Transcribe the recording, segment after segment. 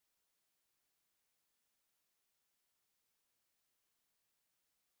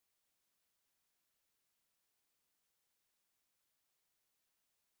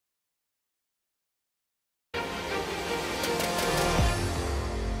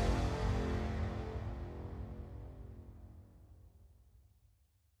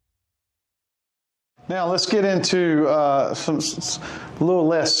Now let's get into some a little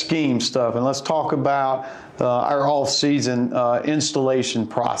less scheme stuff, and let's talk about our off-season installation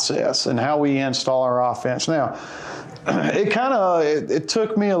process and how we install our offense. Now, it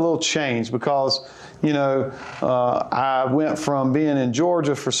took me a little change because, you know, I went from being in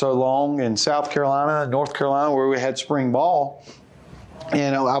Georgia for so long, in South Carolina, North Carolina, where we had spring ball,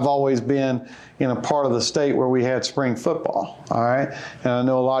 and I've always been in a part of the state where we had spring football, all right? And I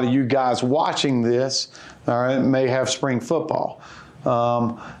know a lot of you guys watching this, all right, may have spring football.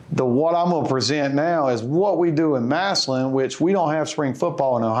 What I'm going to present now is what we do in Massillon, which we don't have spring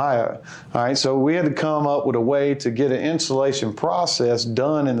football in Ohio. All right, so we had to come up with a way to get an installation process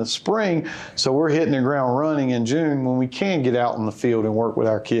done in the spring, so we're hitting the ground running in June when we can get out in the field and work with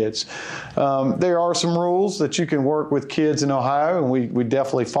our kids. There are some rules that you can work with kids in Ohio, and we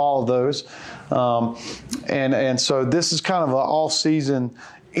definitely follow those. And so this is kind of an all-season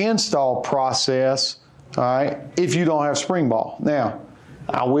install process, all right, if you don't have spring ball. Now,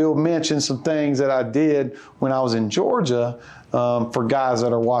 I will mention some things that I did when I was in Georgia for guys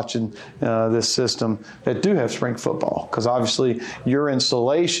that are watching this system that do have spring football, because obviously your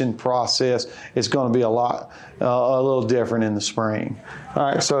installation process is going to be a little different in the spring. All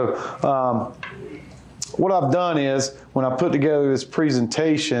right, so what I've done is when I put together this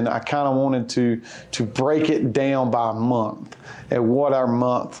presentation, I kind of wanted to break it down by month at what our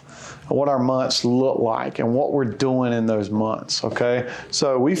months look like and what we're doing in those months, okay?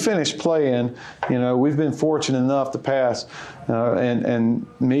 So we finished playing, you know, we've been fortunate enough to pass, and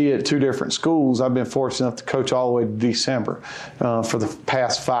me at 2 different schools, I've been fortunate enough to coach all the way to December for the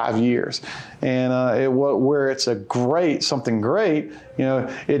past 5 years. And where it's something great, you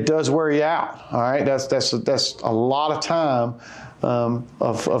know, it does wear you out, all right? That's a lot of time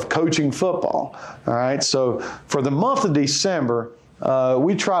of coaching football, all right? So for the month of December,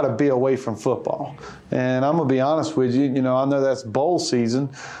 we try to be away from football. And I'm going to be honest with you, you know, I know that's bowl season,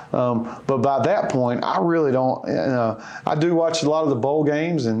 but by that point, I really don't, I do watch a lot of the bowl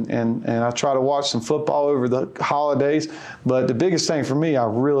games and I try to watch some football over the holidays, but the biggest thing for me, I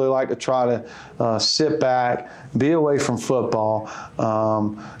really like to try to sit back, be away from football,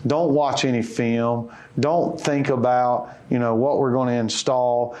 don't watch any film, don't think about, you know, what we're going to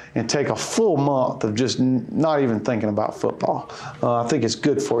install, and take a full month of just not even thinking about football. I think it's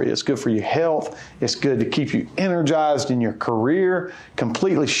good for you. It's good for your health. It's good to keep you energized in your career.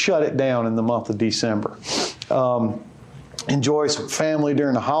 Completely shut it down in the month of December. Enjoy some family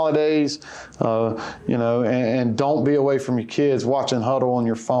during the holidays, you know, and don't be away from your kids watching Huddle on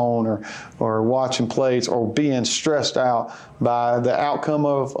your phone or watching plays or being stressed out by the outcome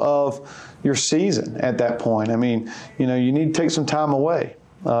of your season at that point. I mean, you know, you need to take some time away.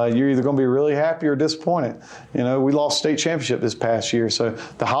 You're either going to be really happy or disappointed. You know, we lost state championship this past year, so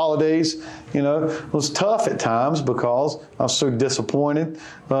the holidays, you know, was tough at times because I was so disappointed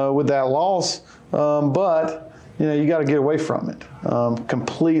with that loss. But you know, you got to get away from it.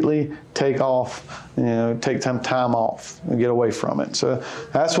 Completely take off, you know, take some time off and get away from it. So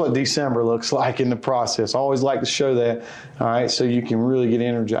that's what December looks like in the process. I always like to show that, all right, so you can really get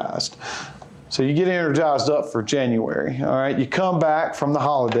energized. So you get energized up for January, all right? You come back from the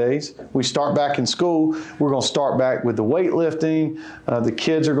holidays. We start back in school. We're going to start back with the weightlifting. The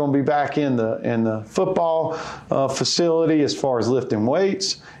kids are going to be back in the football facility as far as lifting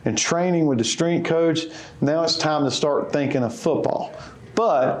weights and training with the strength coach. Now it's time to start thinking of football,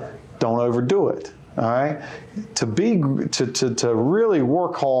 but don't overdo it. All right, to really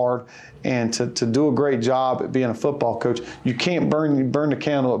work hard and to do a great job at being a football coach, you can't burn the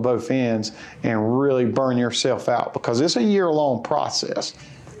candle at both ends and really burn yourself out, because it's a year-long process.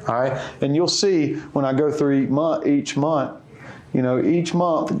 All right, and you'll see when I go through each month, you know, each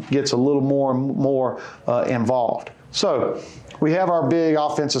month gets a little more and more involved. So we have our big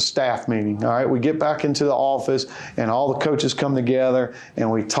offensive staff meeting, all right? We get back into the office and all the coaches come together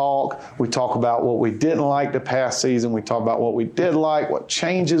and we talk. We talk about what we didn't like the past season. We talk about what we did like, what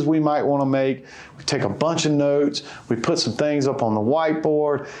changes we might want to make. We take a bunch of notes. We put some things up on the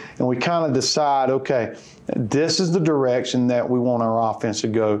whiteboard and we kind of decide, okay, this is the direction that we want our offense to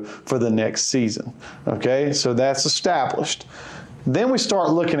go for the next season, okay? So that's established. Then we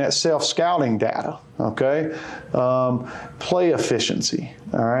start looking at self-scouting data, okay? Play efficiency,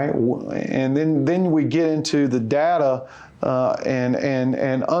 all right? And then we get into the data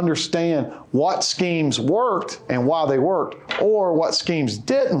and understand what schemes worked and why they worked, or what schemes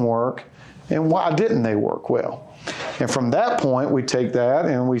didn't work and why didn't they work well. And from that point, we take that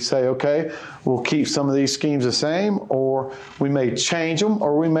and we say, okay, we'll keep some of these schemes the same, or we may change them,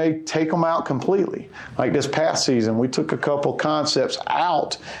 or we may take them out completely. Like this past season, we took a couple concepts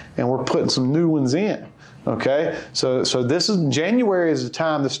out and we're putting some new ones in. Okay, so this is January is the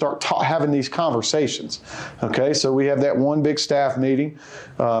time to start having these conversations. Okay, so we have that one big staff meeting.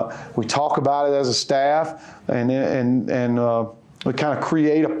 We talk about it as a staff, and we kind of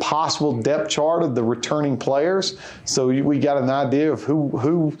create a possible depth chart of the returning players. So we got an idea of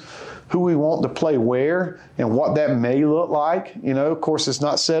who we want to play where and what that may look like. You know, of course, it's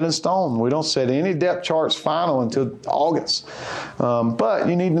not set in stone. We don't set any depth charts final until August. But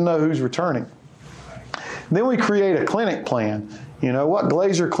you need to know who's returning. Then we create a clinic plan. You know, what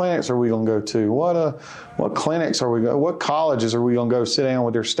Glazer clinics are we going to go to? What clinics are we going? What colleges are we going to go sit down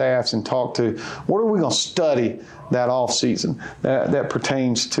with their staffs and talk to? What are we going to study that off season that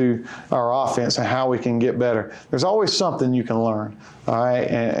pertains to our offense and how we can get better? There's always something you can learn. All right,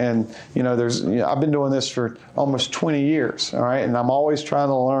 and you know, I've been doing this for almost 20 years. All right, and I'm always trying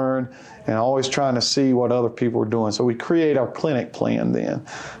to learn and always trying to see what other people are doing. So we create our clinic plan then.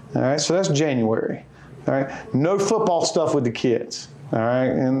 All right, so that's January. All right, no football stuff with the kids. All right,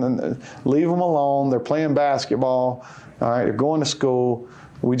 and leave them alone. They're playing basketball. All right, they're going to school.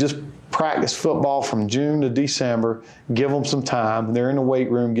 We just practice football from June to December. Give them some time. They're in the weight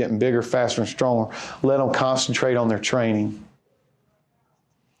room getting bigger, faster, and stronger. Let them concentrate on their training.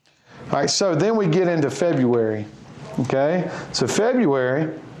 All right, so then we get into February. Okay, so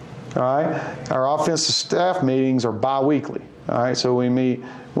February, all right, our offensive staff meetings are bi-weekly. All right, so we meet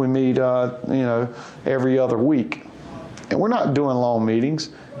every other week, and we're not doing long meetings,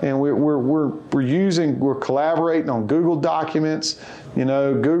 and we're collaborating on Google documents,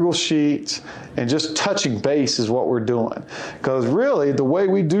 Google Sheets, and just touching base is what we're doing. Because really, the way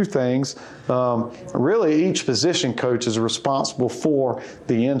we do things, really each position coach is responsible for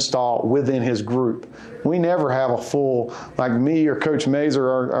the install within his group. We never have a full, like me or Coach Mazer,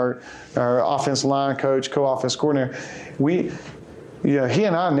 our offensive line coach, co-offense coordinator. He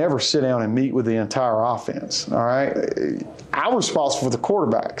and I never sit down and meet with the entire offense, all right? I'm responsible for the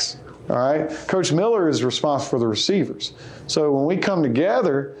quarterbacks, all right? Coach Miller is responsible for the receivers. So when we come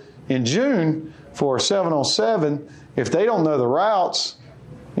together in June for a 7-on-7, if they don't know the routes,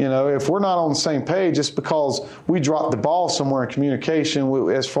 if we're not on the same page, it's because we dropped the ball somewhere in communication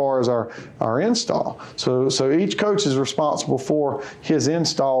as far as our install. So each coach is responsible for his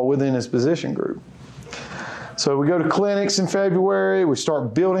install within his position group. So we go to clinics in February. We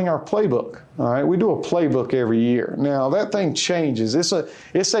start building our playbook. All right, we do a playbook every year. Now that thing changes. It's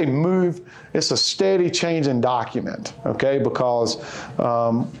a move. It's a steady changing document. Okay, because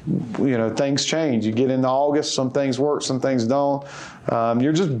things change. You get into August, some things work, some things don't.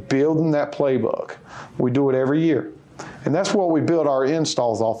 You're just building that playbook. We do it every year. And that's what we build our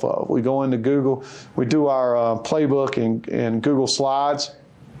installs off of. We go into Google. We do our playbook in Google Slides.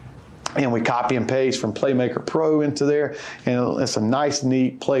 And we copy and paste from Playmaker Pro into there, and it's a nice,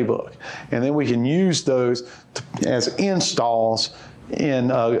 neat playbook. And then we can use those as installs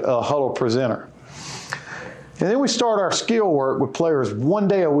in a Huddle Presenter. And then we start our skill work with players one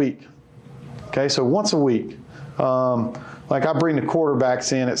day a week. Okay, so once a week. Like I bring the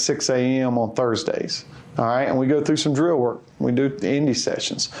quarterbacks in at 6 a.m. on Thursdays. All right, and we go through some drill work. We do the indie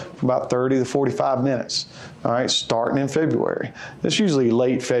sessions for about 30 to 45 minutes. All right, starting in February. It's usually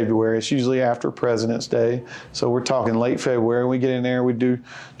late February. It's usually after President's Day. So we're talking late February. We get in there, we do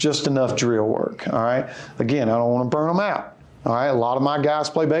just enough drill work. All right, again, I don't want to burn them out. All right, a lot of my guys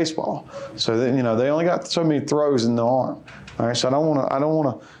play baseball, so that, they only got so many throws in the arm. All right, so I don't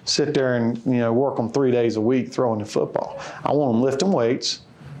want to sit there and work them 3 days a week throwing the football. I want them lifting weights.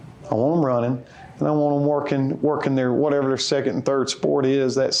 I want them running. And I want them working their whatever their second and third sport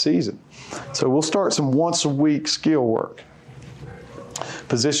is that season. So we'll start some once a week skill work.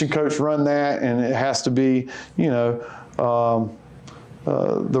 Position coach run that, and it has to be, the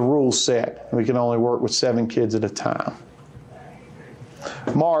rules set. We can only work with 7 kids at a time.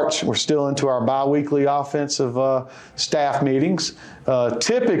 March, we're still into our bi-weekly offensive staff meetings.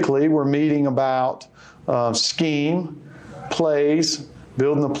 Typically, we're meeting about scheme, plays,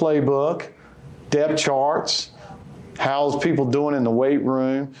 building the playbook, depth charts, how's people doing in the weight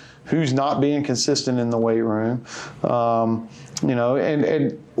room, who's not being consistent in the weight room. And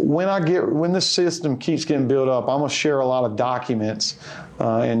when this system keeps getting built up, I'm going to share a lot of documents,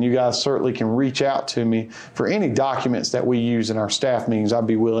 and you guys certainly can reach out to me for any documents that we use in our staff meetings. I'd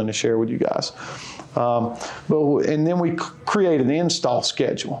be willing to share with you guys. And then we create an install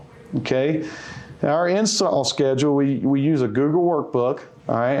schedule, okay? Now our install schedule, we use a Google workbook,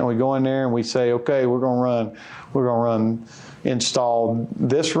 all right, and we go in there and we say, okay, we're gonna run install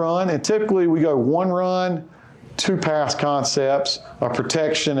this run, and typically we go 1 run, 2 pass concepts, a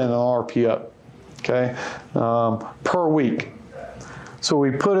protection, and an RPO, okay, per week. So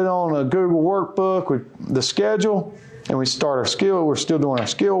we put it on a Google workbook, the schedule, and we start our skill. We're still doing our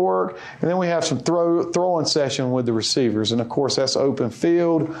skill work, and then we have some throwing session with the receivers, and of course that's open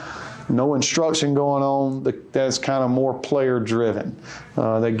field, no instruction going on. That's kind of more player driven.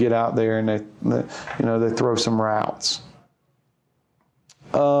 They get out there and they throw some routes.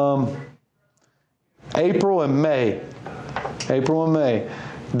 April and May.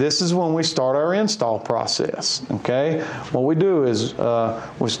 This is when we start our install process, okay? What we do is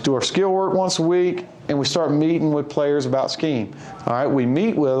we do our skill work once a week, and we start meeting with players about scheme. All right, we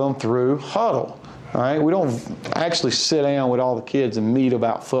meet with them through huddle. All right, we don't actually sit down with all the kids and meet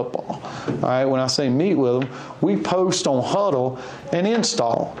about football. All right, when I say meet with them, we post on huddle and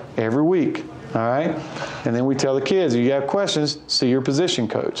install every week. All right, and then we tell the kids, if you have questions, see your position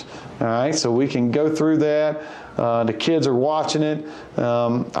coach. All right, so we can go through that. The kids are watching it.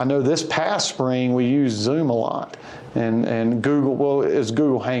 I know this past spring we used Zoom a lot, and Google, well, it's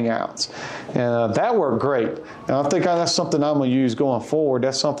Google Hangouts, and that worked great. And I think that's something I'm going to use going forward.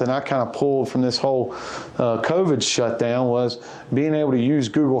 That's something I kind of pulled from this whole COVID shutdown, was being able to use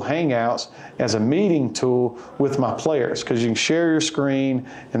Google Hangouts as a meeting tool with my players, because you can share your screen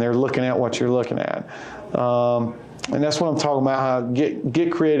and they're looking at what you're looking at. And that's what I'm talking about, how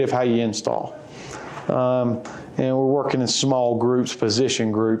get creative how you install. And we're working in small groups,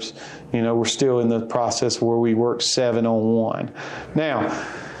 position groups. We're still in the process where we work 7-on-1. Now,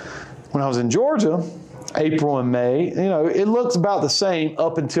 when I was in Georgia, April and May, it looks about the same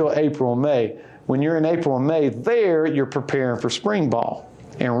up until April and May. When you're in April and May, you're preparing for spring ball.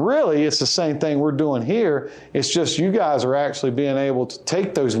 And really, it's the same thing we're doing here. It's just you guys are actually being able to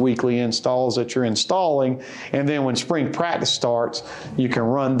take those weekly installs that you're installing, and then when spring practice starts, you can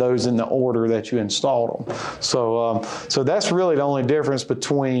run those in the order that you installed them. So that's really the only difference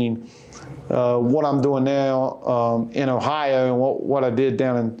between what I'm doing now in Ohio and what I did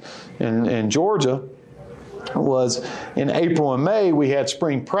down in Georgia. Was in April and May, we had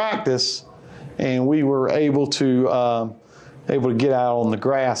spring practice, and we were able to get out on the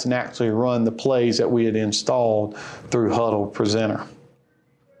grass and actually run the plays that we had installed through Huddle Presenter.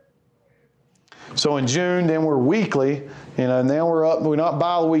 So in June, then we're weekly, and now we're not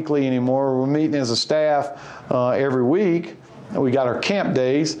bi-weekly anymore. We're meeting as a staff every week. And we got our camp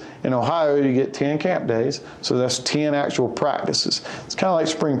days. In Ohio, you get 10 camp days, so that's 10 actual practices. It's kind of like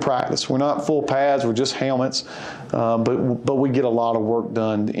spring practice. We're not full pads, we're just helmets, but we get a lot of work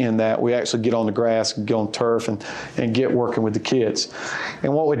done in that. We actually get on the grass, get on turf, and get working with the kids.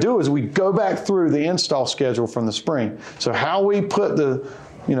 And what we do is we go back through the install schedule from the spring. So how we put the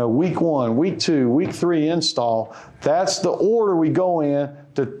week 1, week 2, week 3 install, that's the order we go in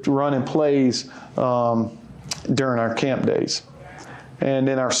to run in plays during our camp days, and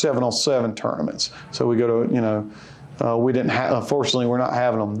then our 7-on-7 tournaments. So we go to, we didn't have, unfortunately, we're not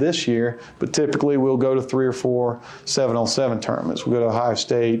having them this year, but typically we'll go to 3 or 4 7-on-7 tournaments. We'll go to Ohio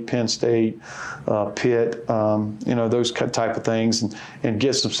State, Penn State, Pitt, those type of things, and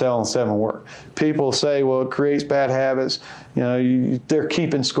get some 7-on-7 work. People say, well, it creates bad habits. They're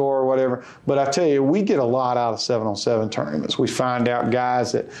keeping score or whatever. But I tell you, we get a lot out of 7-on-7 tournaments. We find out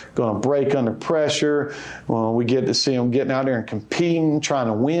guys that are going to break under pressure. We get to see them getting out there and competing, trying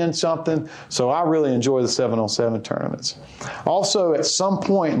to win something. So I really enjoy the 7-on-7 tournaments. Also, at some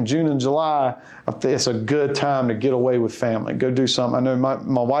point in June and July, I think it's a good time to get away with family. Go do something. I know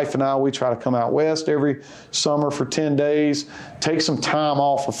my wife and I, we try to come out west every summer for 10 days, take some time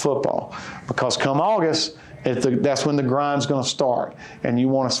off of football. Because come August, that's when the grind's going to start, and you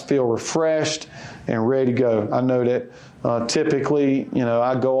want to feel refreshed and ready to go. I know that typically,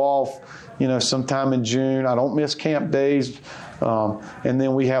 I go off, sometime in June. I don't miss camp days, and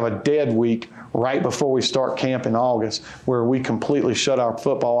then we have a dead week right before we start camp in August, where we completely shut our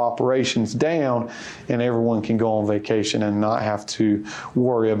football operations down, and everyone can go on vacation and not have to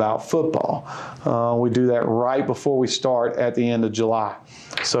worry about football. We do that right before we start at the end of July.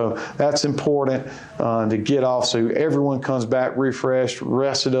 So that's important to get off, so everyone comes back refreshed,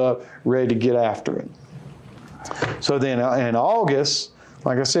 rested up, ready to get after it. So then in August,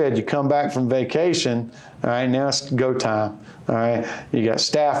 like I said, you come back from vacation, All right, now it's go time. All right, you got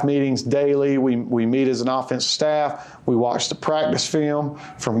staff meetings daily. We meet as an offensive staff. We watch the practice film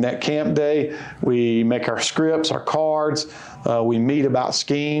from that camp day. We make our scripts, our cards. We meet about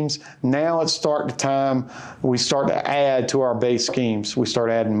schemes. Now it's start time. We start to add to our base schemes. We start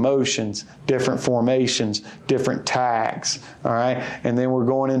adding motions, different formations, different tags. All right, and then we're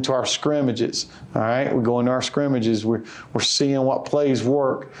going into our scrimmages. All right, we go into our scrimmages. We're seeing what plays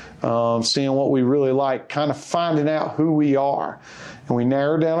work, seeing what we really like, kind of finding out who we are. And we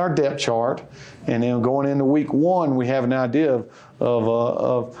narrow down our depth chart, and then going into week 1, we have an idea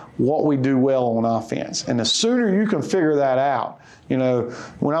of what we do well on offense. And the sooner you can figure that out, you know,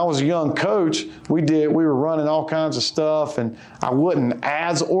 when I was a young coach, we were running all kinds of stuff, and I wasn't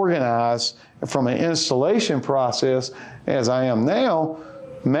as organized from an installation process as I am now,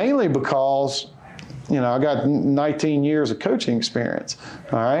 mainly because, you know, I got 19 years of coaching experience.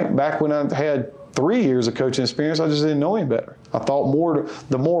 All right, back when I had 3 years of coaching experience, I just didn't know any better. I thought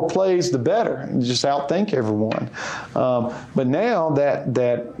the more plays, the better, and just outthink everyone. But now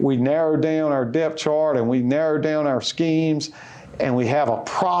that we narrow down our depth chart and we narrow down our schemes, and we have a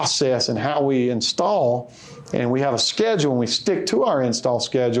process in how we install, and we have a schedule and we stick to our install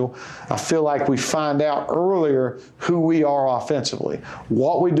schedule, I feel like we find out earlier who we are offensively,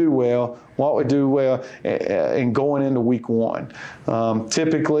 what we do well, and going into week 1.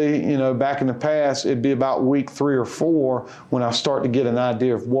 Typically, you know, back in the past, it'd be about week 3 or 4 when I start to get an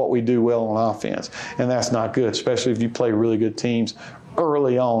idea of what we do well on offense. And that's not good, especially if you play really good teams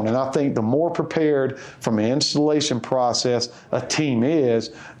early on. And I think the more prepared from an installation process a team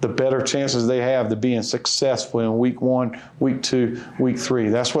is, the better chances they have to being successful in week 1, week 2, week 3.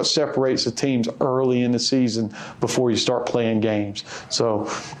 That's what separates the teams early in the season before you start playing games. So,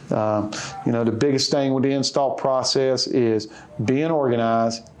 you know, the biggest thing with the install process is being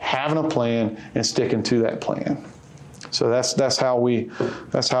organized, having a plan, and sticking to that plan. So that's how we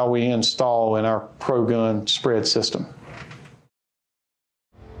install in our Pro Gun spread system.